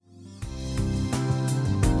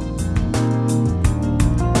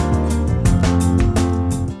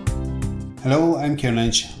I'm Kieran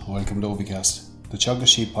Lynch. Welcome to Ovicast, the Teagasc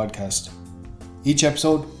Sheep podcast. Each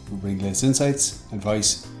episode will bring latest insights,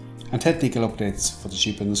 advice and technical updates for the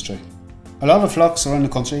sheep industry. A lot of flocks around the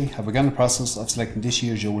country have begun the process of selecting this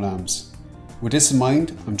year's ewe lambs. With this in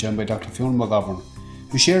mind, I'm joined by Dr. Fiona McGovern,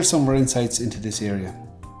 who shares some of her insights into this area.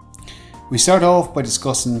 We start off by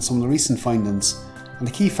discussing some of the recent findings and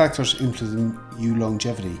the key factors influencing ewe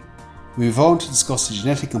longevity. We move on to discuss the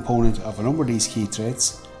genetic component of a number of these key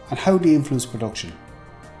traits and how they influence production.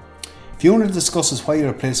 Fiona discusses why a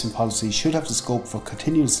replacement policy should have the scope for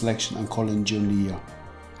continuous selection and culling during the year,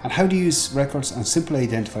 and how to use records and simple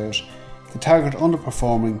identifiers to target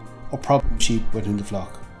underperforming or problem sheep within the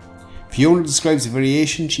flock. Fiona describes the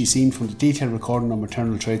variation she's seen from the detailed recording of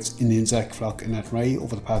maternal traits in the Inzac flock in Athenry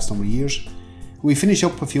over the past number of years. We finish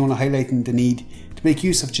up with Fiona highlighting the need to make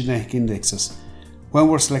use of genetic indexes when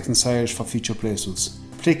we're selecting sires for future placements,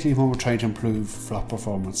 particularly when we're trying to improve flock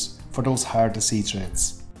performance for those hard to see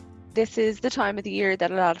traits. This is the time of the year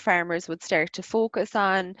that a lot of farmers would start to focus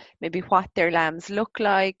on maybe what their lambs look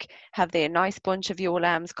like. Have they a nice bunch of ewe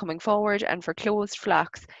lambs coming forward? And for closed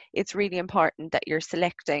flocks, it's really important that you're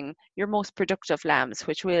selecting your most productive lambs,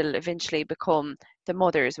 which will eventually become the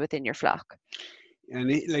mothers within your flock.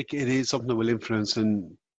 And it is something that will influence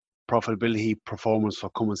in profitability performance for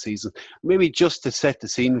coming season. Maybe just to set the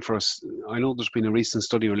scene for us, I know there's been a recent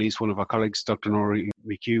study released. One of our colleagues, Dr. Nora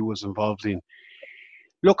McHugh, was involved in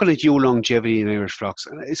looking at ewe longevity in Irish flocks,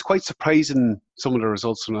 and it's quite surprising some of the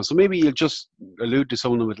results from that. So maybe you'll just allude to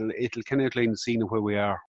some of them. It'll kind of outline the scene of where we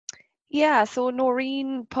are. Yeah, so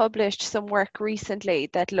Noreen published some work recently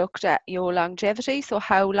that looked at ewe longevity, so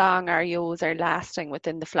how long our ewes are lasting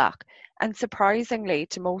within the flock. And surprisingly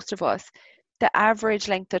to most of us, the average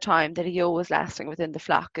length of time that a ewe is lasting within the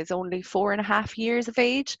flock is only 4.5 years of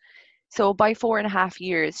age. So by 4.5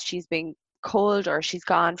 years, she's been culled or she's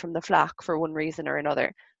gone from the flock for one reason or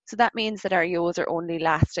another. So that means that our ewes are only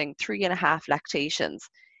lasting 3.5 lactations.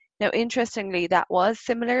 Now, interestingly, that was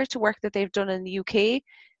similar to work that they've done in the UK.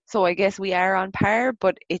 So I guess we are on par,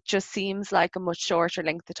 but it just seems like a much shorter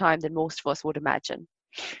length of time than most of us would imagine.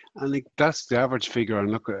 And that's the average figure.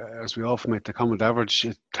 And look, as we often make the comment, average,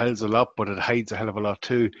 it tells a lot, but it hides a hell of a lot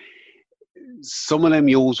too. Some of them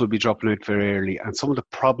ewes will be dropping out very early, and some of the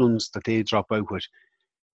problems that they drop out with,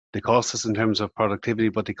 they cost us in terms of productivity,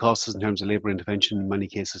 but they cost us in terms of labour intervention in many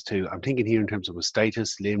cases too. I'm thinking here in terms of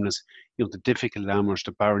mastitis, lameness, the difficult lambers,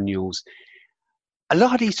 the barren ewes. A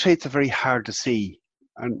lot of these traits are very hard to see,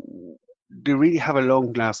 and they really have a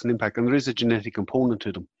long-lasting impact, and there is a genetic component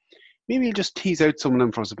to them. Maybe you'll just tease out some of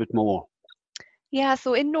them for us a bit more. Yeah,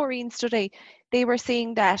 so in Noreen's study, they were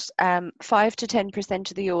seeing that 5 to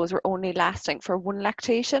 10% of the ewes were only lasting for one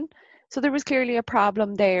lactation. So there was clearly a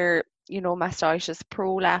problem there, mastitis,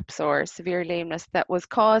 prolapse or severe lameness that was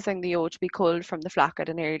causing the ewe to be culled from the flock at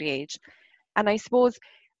an early age. And I suppose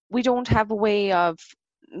we don't have a way of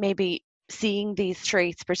maybe seeing these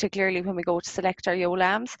traits, particularly when we go to select our ewe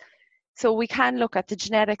lambs. So we can look at the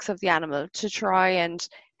genetics of the animal to try and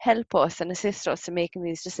help us and assist us in making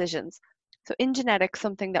these decisions. So in genetics,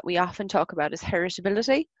 something that we often talk about is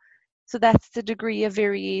heritability. So that's the degree of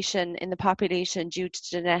variation in the population due to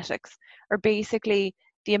genetics, or basically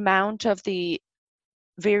the amount of the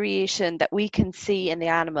variation that we can see in the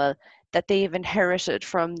animal that they've inherited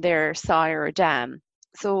from their sire or dam.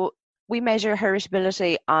 So we measure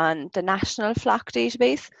heritability on the National Flock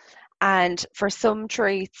Database. And for some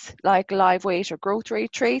traits like live weight or growth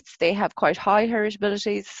rate traits, they have quite high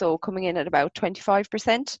heritabilities, so coming in at about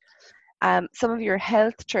 25%. Some of your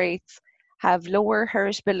health traits have lower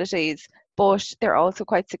heritabilities, but they're also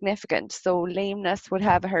quite significant. So lameness would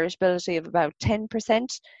have a heritability of about 10%,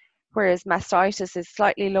 whereas mastitis is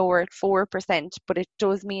slightly lower at 4%, but it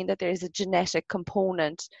does mean that there is a genetic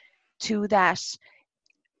component to that,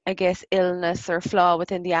 I guess, illness or flaw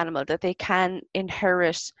within the animal, that they can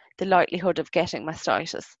inherit the likelihood of getting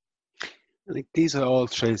mastitis. I think these are all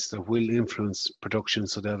traits that will influence production,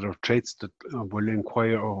 so that are traits that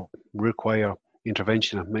will require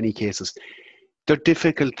intervention in many cases. They're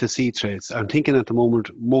difficult to see traits. I'm thinking at the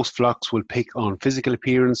moment, most flocks will pick on physical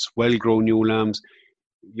appearance, well-grown ewe lambs.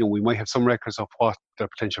 We might have some records of what their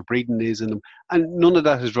potential breeding is in them, and none of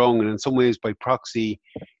that is wrong. And in some ways, by proxy,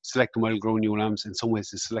 selecting well-grown ewe lambs, in some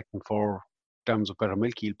ways, is selecting for dams of better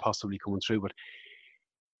milk yield possibly coming through. But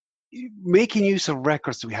making use of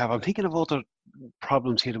records that we have, I'm thinking of other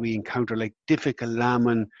problems here that we encounter, like difficult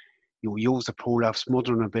lambing, ewes of prolapse,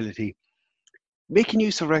 mothering ability. Making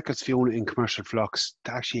use of records, Fiona, in commercial flocks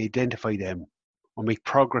to actually identify them or make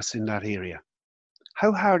progress in that area.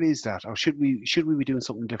 How hard is that, or should we be doing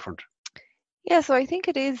something different? Yeah, so I think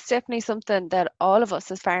it is definitely something that all of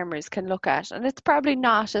us as farmers can look at, and it's probably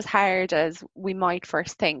not as hard as we might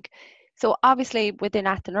first think. So obviously within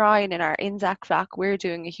Athenry and in our Inzac flock, we're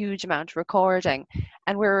doing a huge amount of recording,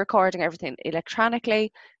 and we're recording everything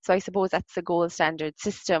electronically. So I suppose that's the gold standard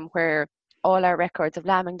system where all our records of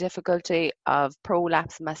lambing difficulty, of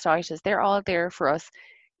prolapse and mastitis, they're all there for us,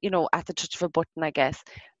 at the touch of a button, I guess.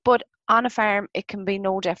 But on a farm, it can be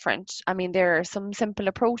no different. I mean, there are some simple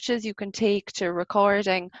approaches you can take to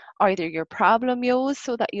recording either your problem ewes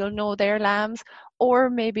so that you'll know their lambs, or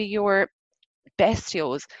maybe your best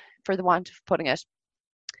ewes, for the want of putting it.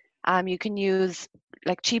 You can use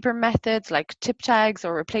like cheaper methods like tip tags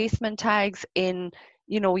or replacement tags in,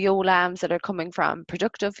 ewe lambs that are coming from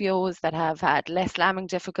productive ewes that have had less lambing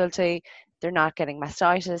difficulty. They're not getting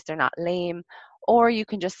mastitis, they're not lame. Or you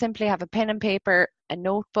can just simply have a pen and paper, a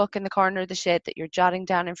notebook in the corner of the shed that you're jotting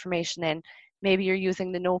down information in. Maybe you're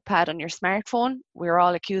using the notepad on your smartphone. We're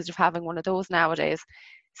all accused of having one of those nowadays.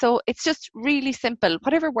 So it's just really simple,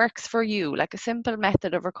 whatever works for you, like a simple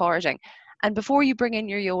method of recording. And before you bring in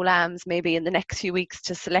your ewe lambs, maybe in the next few weeks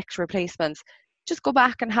to select replacements, just go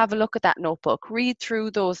back and have a look at that notebook. Read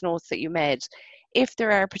through those notes that you made. If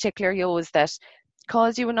there are particular ewes that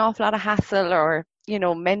caused you an awful lot of hassle or,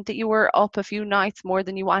 meant that you were up a few nights more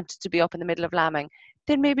than you wanted to be up in the middle of lambing,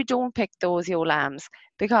 then maybe don't pick those ewe lambs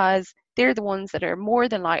because they're the ones that are more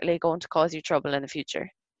than likely going to cause you trouble in the future.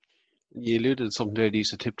 You alluded to something there, the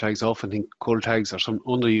use of tip tags. I often think cull tags are some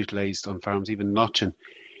underutilised on farms, even notching.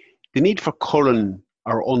 The need for culling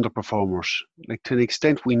are underperformers. Like, to an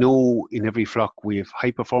extent, we know in every flock we have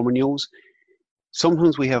high performing ewes.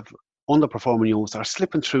 Sometimes we have underperforming ewes that are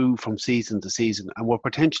slipping through from season to season, and we're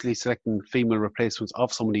potentially selecting female replacements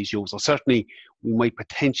of some of these ewes. Or certainly, we might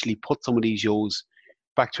potentially put some of these ewes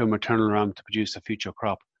back to a maternal ram to produce a future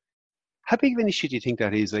crop. How big of an issue do you think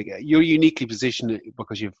that is? Like, you're uniquely positioned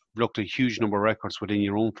because you've looked at a huge number of records within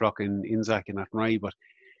your own flock in Inzac and Athenry, but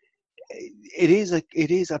it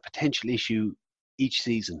is a potential issue each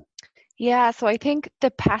season. Yeah, so I think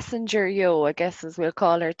the passenger yo, I guess as we'll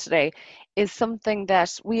call her today, is something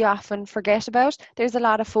that we often forget about. There's a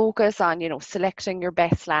lot of focus on, selecting your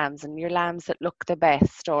best lambs and your lambs that look the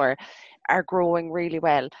best or are growing really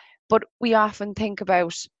well. But we often think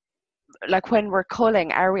about, like when we're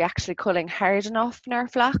culling, are we actually culling hard enough in our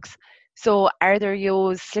flocks? So are there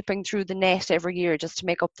ewes slipping through the net every year just to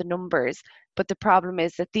make up the numbers? But the problem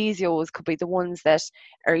is that these ewes could be the ones that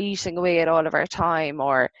are eating away at all of our time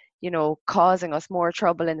or, causing us more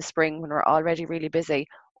trouble in the spring when we're already really busy,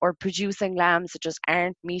 or producing lambs that just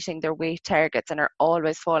aren't meeting their weight targets and are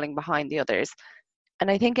always falling behind the others.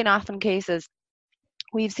 And I think in often cases,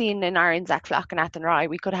 we've seen in our Inzac flock in Athenry,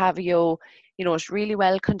 we could have a ewe, it's really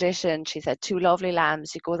well conditioned. She's had two lovely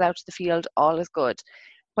lambs. She goes out to the field, all is good.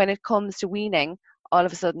 When it comes to weaning, all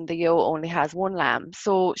of a sudden the ewe only has one lamb.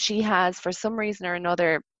 So she has, for some reason or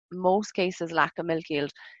another, most cases lack of milk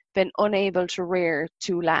yield, been unable to rear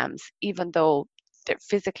two lambs, even though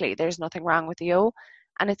physically there's nothing wrong with the ewe.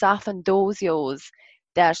 And it's often those ewes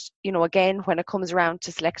that, again, when it comes around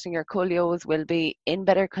to selecting your cull ewes, will be in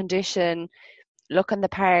better condition, looking the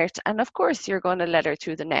part, and of course you're going to let her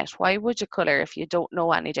through the net. Why would you cull her if you don't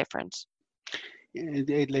know any different?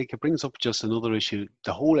 It brings up just another issue,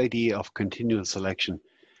 the whole idea of continual selection.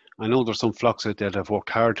 I know there's some flocks out there that have worked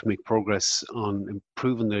hard to make progress on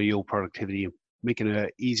improving their ewe productivity, making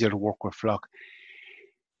it easier to work with flock.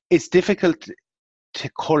 It's difficult to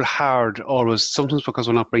cull hard always, sometimes because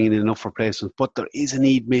we're not bringing in enough replacements, but there is a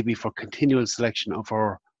need maybe for continual selection of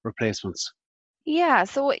our replacements. Yeah,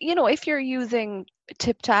 so if you're using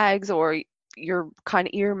tip tags or you're kind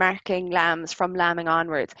of earmarking lambs from lambing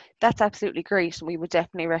onwards, that's absolutely great, and we would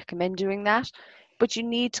definitely recommend doing that. But you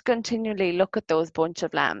need to continually look at those bunch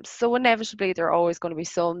of lambs. So inevitably there are always going to be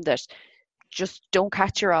some that just don't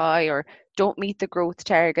catch your eye or don't meet the growth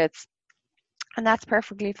targets. And that's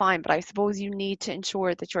perfectly fine, but I suppose you need to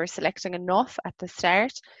ensure that you're selecting enough at the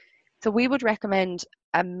start. So we would recommend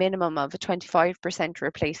a minimum of a 25%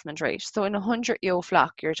 replacement rate. So in a 100 ewe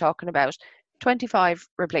flock, you're talking about 25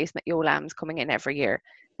 replacement ewe lambs coming in every year.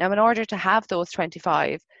 Now, in order to have those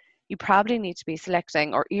 25, you probably need to be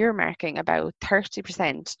selecting or earmarking about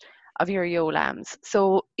 30% of your ewe lambs.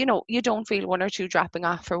 So, you don't feel one or two dropping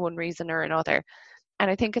off for one reason or another. And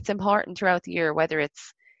I think it's important throughout the year, whether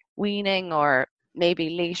it's weaning or maybe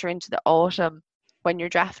later into the autumn when you're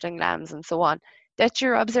drafting lambs and so on, that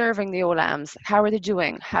you're observing the ewe lambs. How are they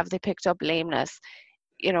doing? Have they picked up lameness?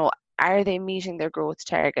 Are they meeting their growth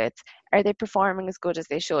targets? Are they performing as good as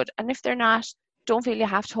they should? And if they're not, don't feel you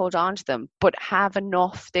have to hold on to them, but have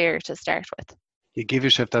enough there to start with. You give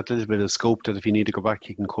yourself that little bit of scope that if you need to go back,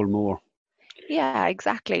 you can cull more. Yeah,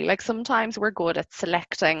 exactly. Like sometimes we're good at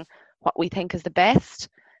selecting what we think is the best,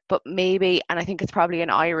 but maybe, and I think it's probably an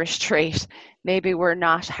Irish trait, maybe we're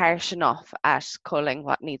not harsh enough at culling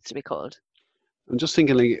what needs to be culled. I'm just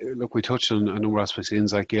thinking, like, look, we touched on a number of aspects of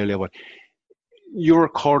Insight earlier, but you're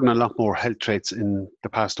recording a lot more health traits in the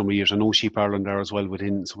past number of years. I know Sheep Ireland are as well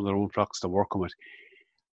within some of their own flocks they're working with.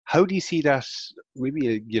 How do you see that?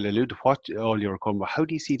 Maybe you'll allude to what all you're recording, but how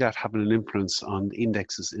do you see that having an influence on the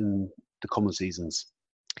indexes in the coming seasons?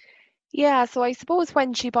 Yeah, so I suppose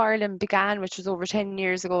when Sheep Ireland began, which was over 10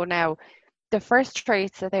 years ago now, the first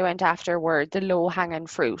traits that they went after were the low hanging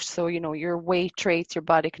fruit. So, your weight traits, your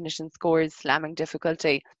body condition scores, lambing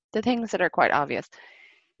difficulty, the things that are quite obvious.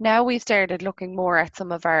 Now we've started looking more at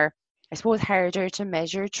some of our, I suppose, harder to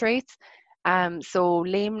measure traits. So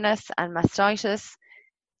lameness and mastitis,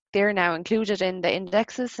 they're now included in the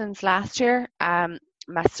indexes since last year.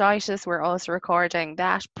 Mastitis, we're also recording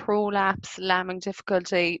that, prolapse, lambing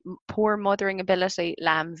difficulty, poor mothering ability,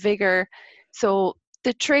 lamb vigour. So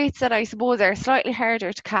the traits that I suppose are slightly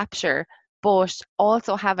harder to capture, but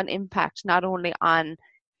also have an impact not only on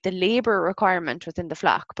the labour requirement within the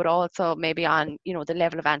flock, but also maybe on, the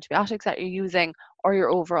level of antibiotics that you're using or your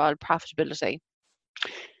overall profitability.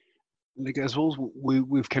 Like, I suppose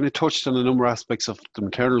we've kind of touched on a number of aspects of the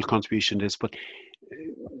maternal contribution to this, but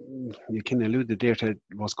you can allude there to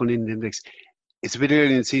what's going in the index. It's a bit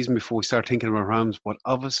early in the season before we start thinking about rams, but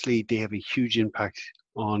obviously they have a huge impact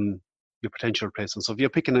on your potential replacement. So if you're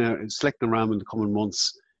selecting a ram in the coming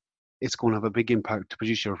months, it's going to have a big impact to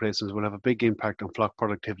produce your replacements. Will have a big impact on flock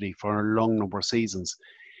productivity for a long number of seasons.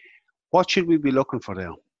 What should we be looking for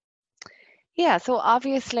there? Yeah, so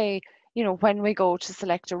obviously, when we go to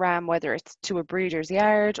select a ram, whether it's to a breeder's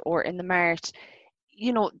yard or in the mart,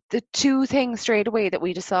 the two things straight away that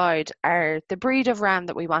we decide are the breed of ram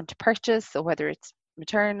that we want to purchase, so whether it's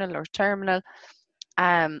maternal or terminal,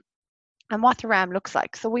 and what the ram looks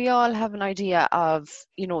like. So we all have an idea of,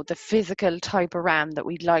 the physical type of ram that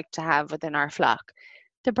we'd like to have within our flock.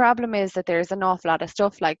 The problem is that there's an awful lot of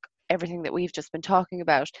stuff, like everything that we've just been talking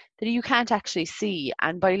about, that you can't actually see.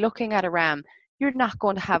 And by looking at a ram, you're not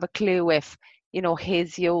going to have a clue if,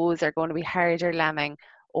 his yos are going to be harder lambing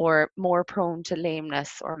or more prone to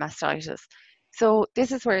lameness or mastitis. So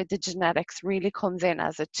this is where the genetics really comes in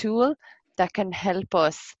as a tool that can help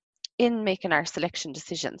us in making our selection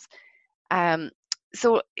decisions.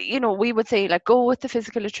 So, we would say, like, go with the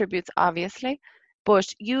physical attributes, obviously, but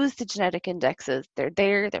use the genetic indexes. They're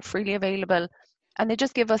there, they're freely available, and they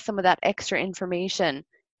just give us some of that extra information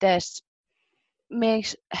that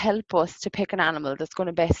might help us to pick an animal that's going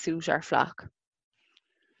to best suit our flock.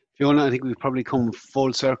 Fiona, I think we've probably come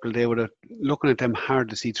full circle there with it. Looking at them hard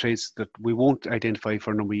to see traits that we won't identify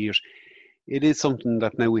for a number of years. It is something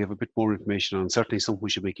that now we have a bit more information on, certainly something we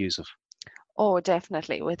should make use of. Oh,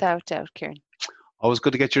 definitely, without doubt, Kieran. Always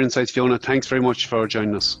good to get your insights, Fiona. Thanks very much for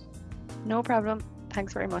joining us. No problem.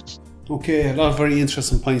 Thanks very much. Okay, a lot of very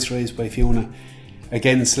interesting points raised by Fiona.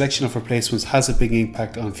 Again, selection of replacements has a big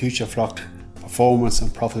impact on future flock performance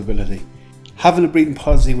and profitability. Having a breeding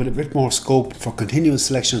policy with a bit more scope for continuous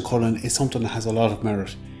selection and culling is something that has a lot of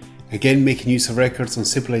merit. Again, making use of records and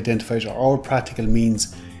simple identifiers are all practical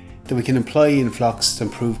means that we can employ in flocks to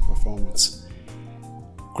improve performance.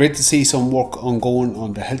 Great to see some work ongoing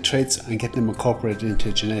on the health traits and getting them incorporated into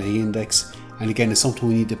a genetic index, and again, it's something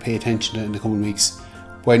we need to pay attention to in the coming weeks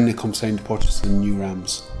when it comes time to purchasing new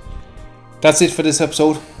rams. That's it for this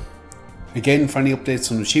episode. Again, for any updates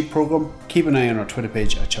on the sheep program, keep an eye on our Twitter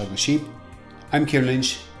page at Teagasc Sheep. I'm Kieran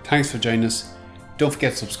Lynch. Thanks for joining us. Don't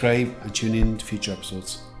forget to subscribe and tune in to future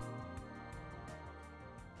episodes.